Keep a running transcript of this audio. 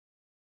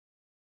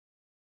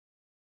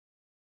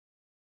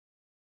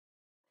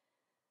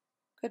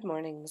Good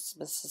morning, this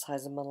is Mrs.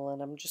 Heisenmuddle, and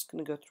I'm just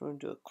going to go through and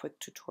do a quick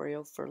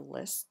tutorial for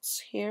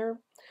lists here,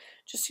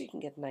 just so you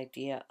can get an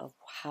idea of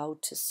how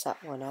to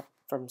set one up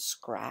from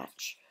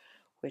scratch,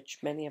 which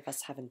many of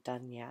us haven't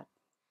done yet.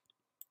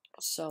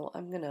 So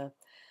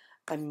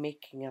I'm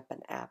making up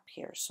an app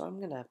here, so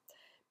I'm gonna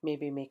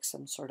maybe make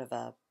some sort of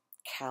a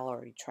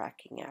calorie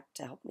tracking app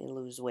to help me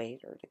lose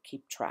weight or to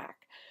keep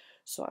track.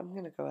 So I'm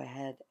gonna go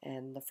ahead,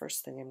 and the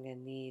first thing I'm gonna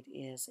need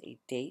is a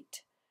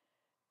date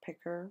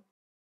picker.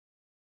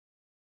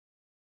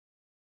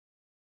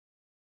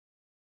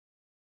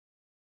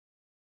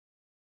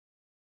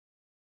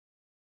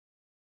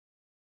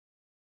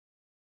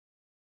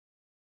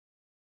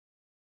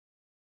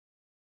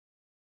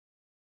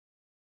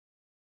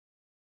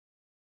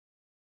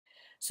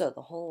 So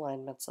the whole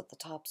alignment's at the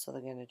top, so they're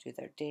going to do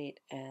their date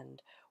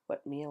and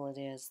what meal it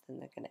is, then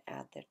they're going to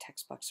add their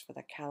text box for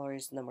their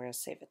calories, and then we're going to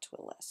save it to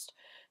a list.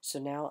 So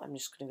now I'm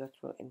just going to go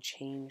through and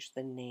change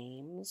the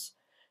names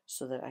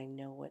so that I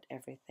know what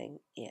everything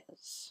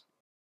is.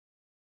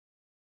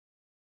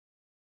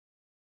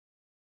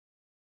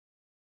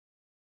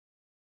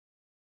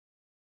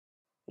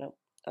 Nope.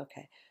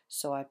 Okay,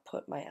 so I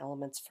put my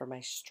elements for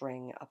my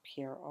string up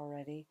here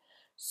already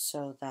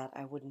so that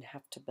I wouldn't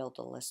have to build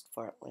a list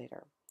for it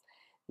later.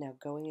 Now,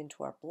 going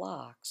into our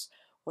blocks,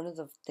 one of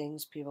the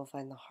things people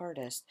find the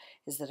hardest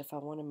is that if I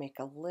want to make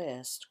a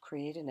list,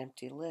 create an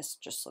empty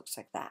list just looks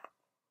like that.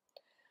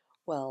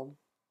 Well,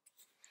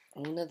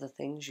 one of the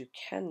things you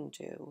can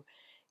do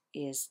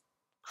is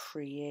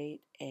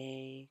create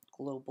a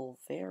global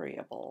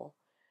variable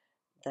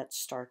that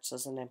starts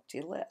as an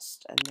empty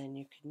list, and then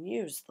you can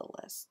use the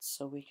list.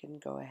 So we can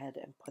go ahead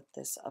and put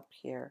this up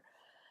here,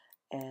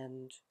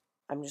 and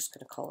I'm just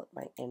going to call it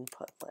my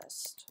input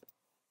list.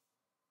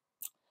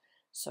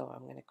 So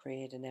I'm going to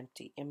create an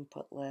empty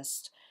input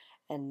list,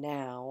 and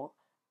now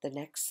the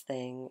next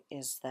thing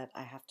is that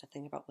I have to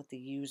think about what the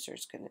user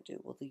is going to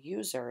do. Well, the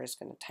user is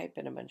going to type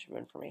in a bunch of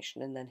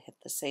information and then hit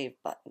the save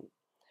button.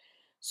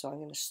 So I'm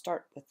going to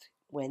start with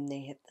when they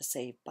hit the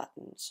save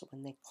button. So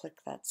when they click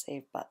that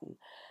save button,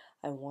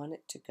 I want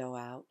it to go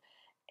out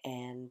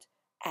and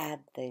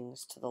add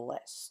things to the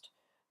list.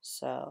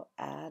 So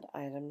add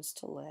items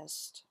to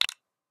list.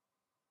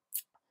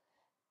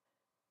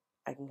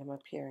 I can come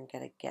up here and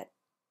get a get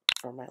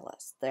for my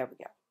list. There we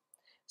go.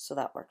 So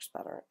that works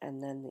better.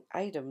 And then the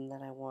item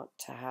that I want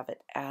to have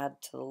it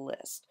add to the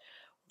list.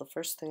 Well, the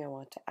first thing I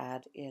want to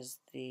add is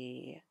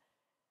the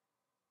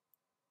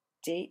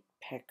date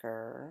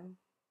picker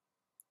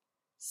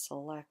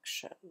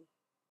selection.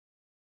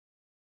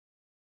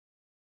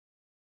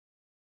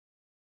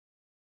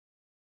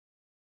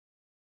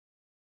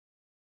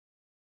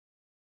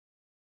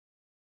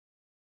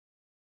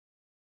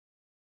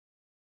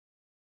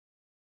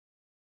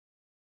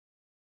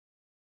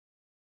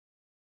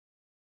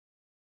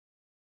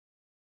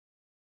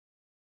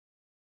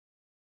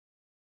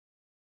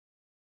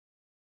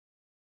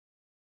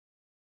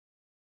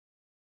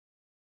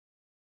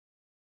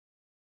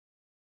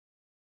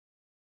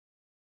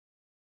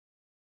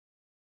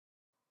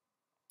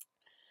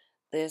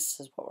 This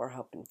is what we're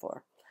hoping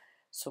for.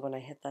 So when I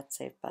hit that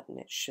save button,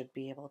 it should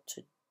be able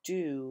to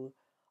do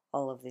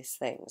all of these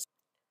things.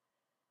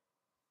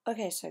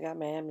 Okay, so I got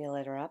my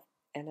emulator up,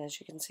 and as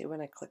you can see, when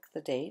I click the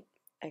date,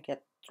 I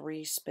get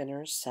 3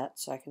 spinners set,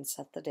 so I can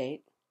set the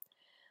date.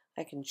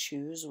 I can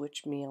choose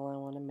which meal I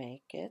want to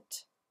make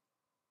it,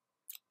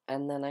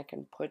 and then I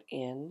can put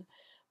in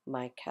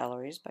my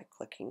calories by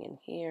clicking in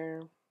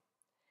here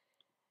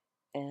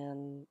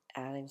and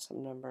adding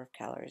some number of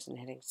calories and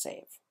hitting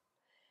save.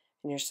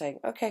 And you're saying,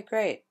 okay,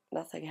 great,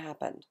 nothing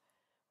happened.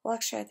 Well,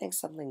 actually, I think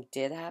something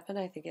did happen.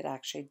 I think it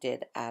actually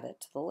did add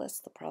it to the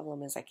list. The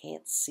problem is I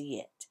can't see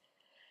it.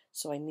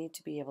 So I need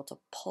to be able to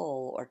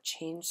pull or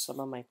change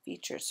some of my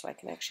features so I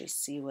can actually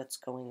see what's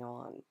going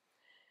on.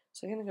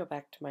 So I'm going to go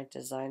back to my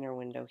designer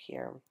window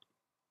here.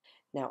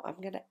 Now I'm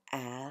going to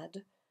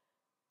add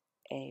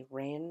a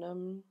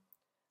random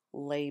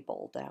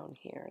label down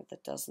here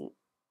that doesn't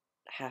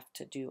have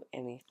to do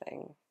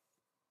anything.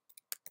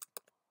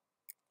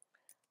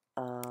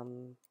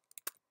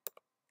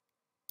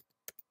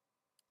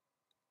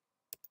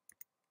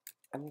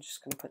 I'm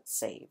just going to put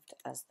saved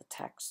as the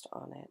text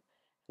on it,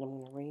 and I'm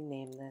going to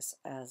rename this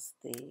as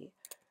the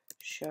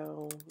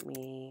show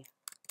me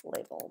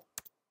label.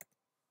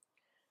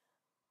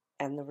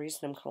 And the reason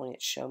I'm calling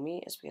it show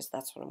me is because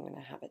that's what I'm going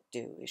to have it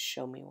do, is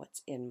show me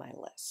what's in my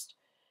list,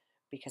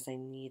 because I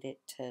need it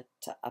to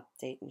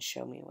update and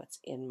show me what's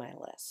in my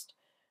list.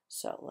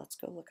 So let's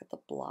go look at the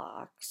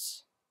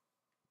blocks,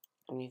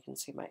 and you can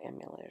see my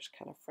emulator's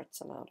kind of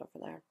fritzing out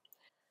over there.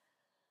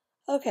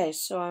 Okay,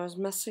 so I was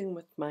messing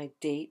with my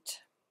date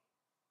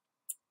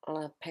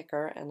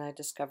picker, and I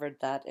discovered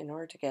that in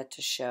order to get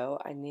to show,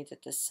 I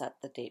needed to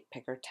set the date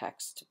picker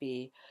text to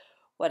be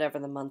whatever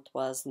the month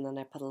was, and then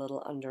I put a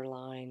little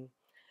underline,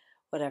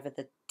 whatever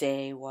the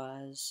day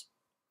was,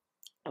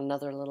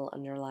 another little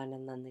underline,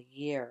 and then the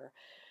year,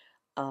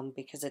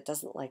 because it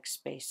doesn't like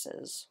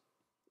spaces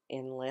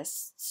in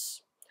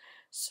lists.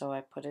 So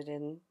I put it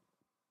in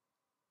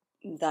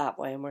that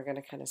way, and we're going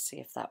to kind of see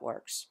if that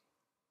works.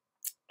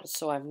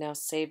 So I've now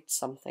saved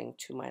something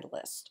to my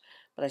list,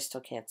 but I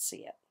still can't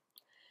see it.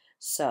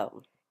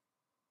 So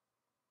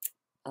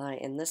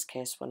in this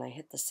case, when I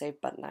hit the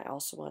save button, I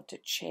also want to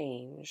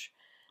change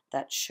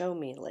that show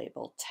me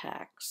label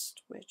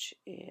text, which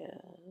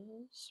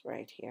is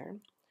right here.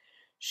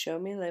 Show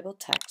me label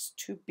text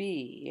to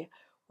be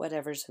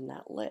whatever's in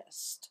that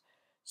list.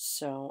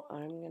 So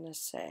I'm going to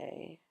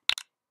say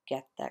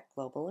get that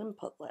global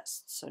input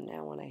list. So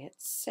now when I hit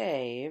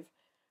save,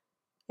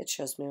 it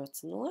shows me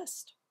what's in the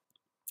list.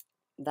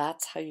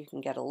 That's how you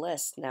can get a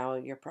list. Now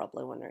you're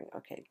probably wondering,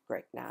 okay,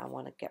 great, now I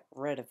want to get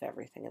rid of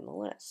everything in the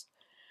list.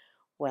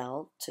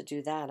 Well, to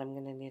do that, I'm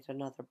going to need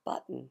another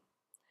button.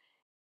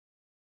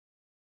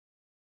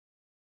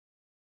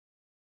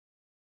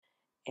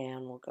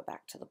 And we'll go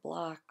back to the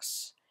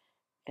blocks.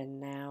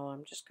 And now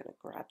I'm just going to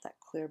grab that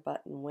clear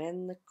button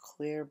when the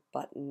clear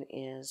button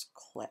is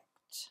clicked.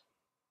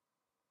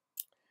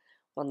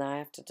 Well, now I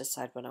have to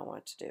decide what I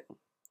want to do.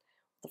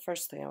 The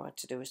first thing I want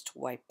to do is to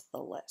wipe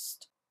the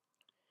list.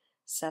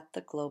 Set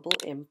the global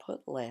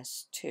input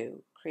list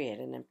to create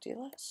an empty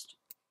list.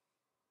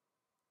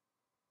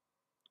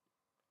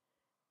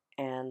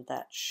 And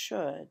that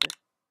should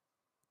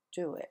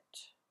do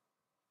it.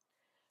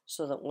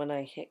 So that when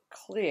I hit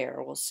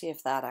clear, we'll see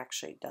if that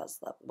actually does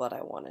what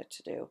I want it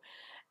to do.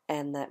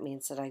 And that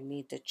means that I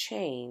need to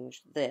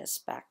change this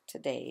back to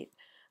date.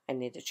 I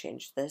need to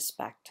change this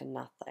back to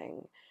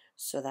nothing.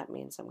 So that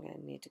means I'm going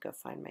to need to go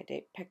find my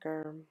date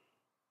picker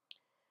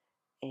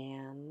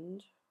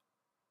and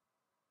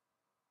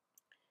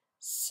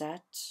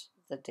set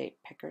the date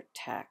picker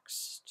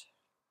text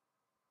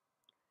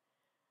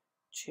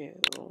to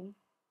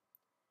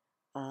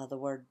the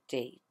word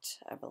date,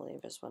 I believe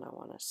is what I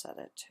want to set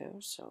it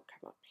to. So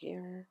come up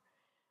here,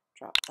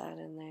 drop that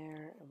in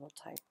there, and we'll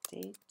type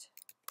date.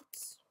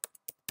 Oops.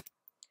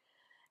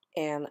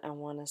 And I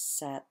want to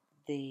set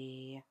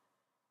the,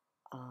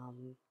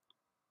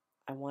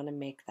 I want to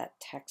make that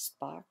text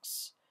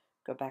box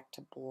go back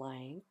to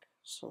blank.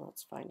 So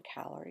let's find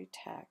calorie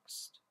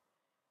text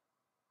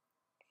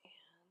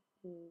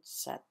and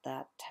set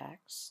that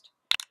text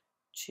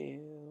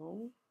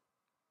to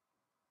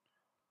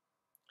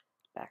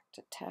back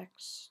to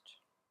text,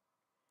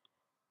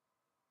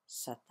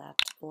 set that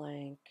to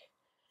blank,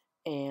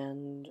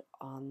 and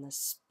on the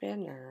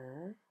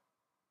spinner,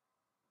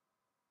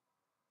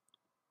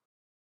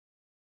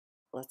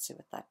 let's see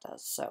what that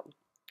does. So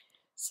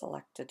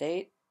select a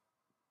date,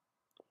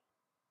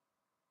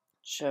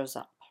 shows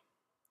up.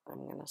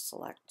 I'm going to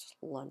select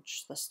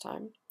lunch this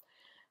time,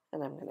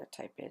 and I'm going to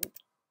type in,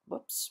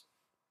 whoops,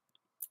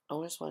 I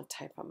always want to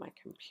type on my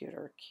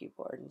computer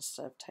keyboard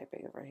instead of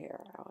typing over here.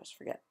 I always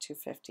forget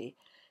 250,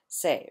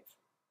 save.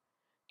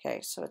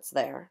 Okay, so it's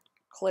there,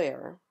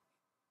 clear,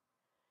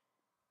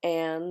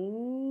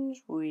 and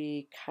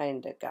we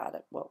kind of got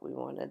it what we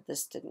wanted.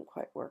 This didn't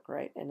quite work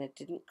right, and it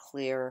didn't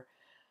clear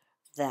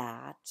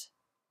that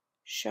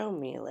show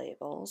me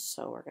label,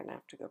 so we're going to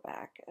have to go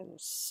back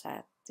and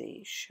set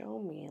the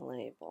show me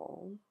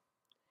label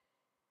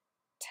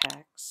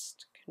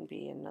text. Can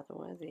be another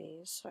one of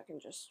these, so I can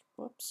just,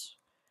 whoops,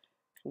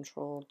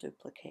 control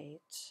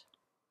duplicate,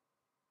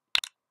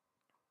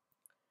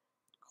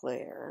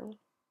 clear.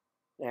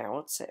 Now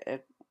let's say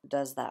it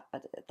does that,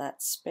 but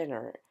that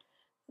spinner,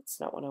 that's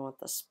not what I want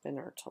the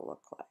spinner to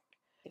look like,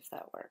 if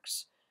that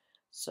works.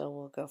 So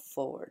we'll go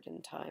forward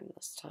in time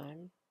this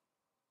time.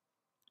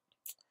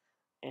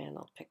 And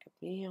I'll pick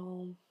a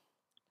meal,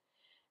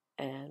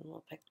 and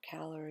we'll pick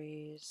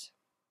calories,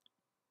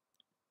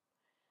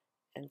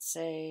 and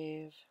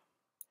save.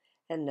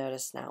 And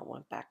notice now it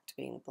went back to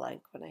being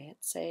blank when I hit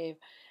save,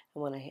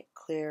 and when I hit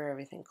clear,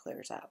 everything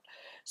clears out.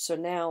 So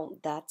now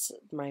that's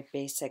my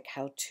basic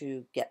how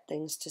to get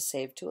things to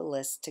save to a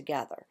list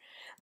together.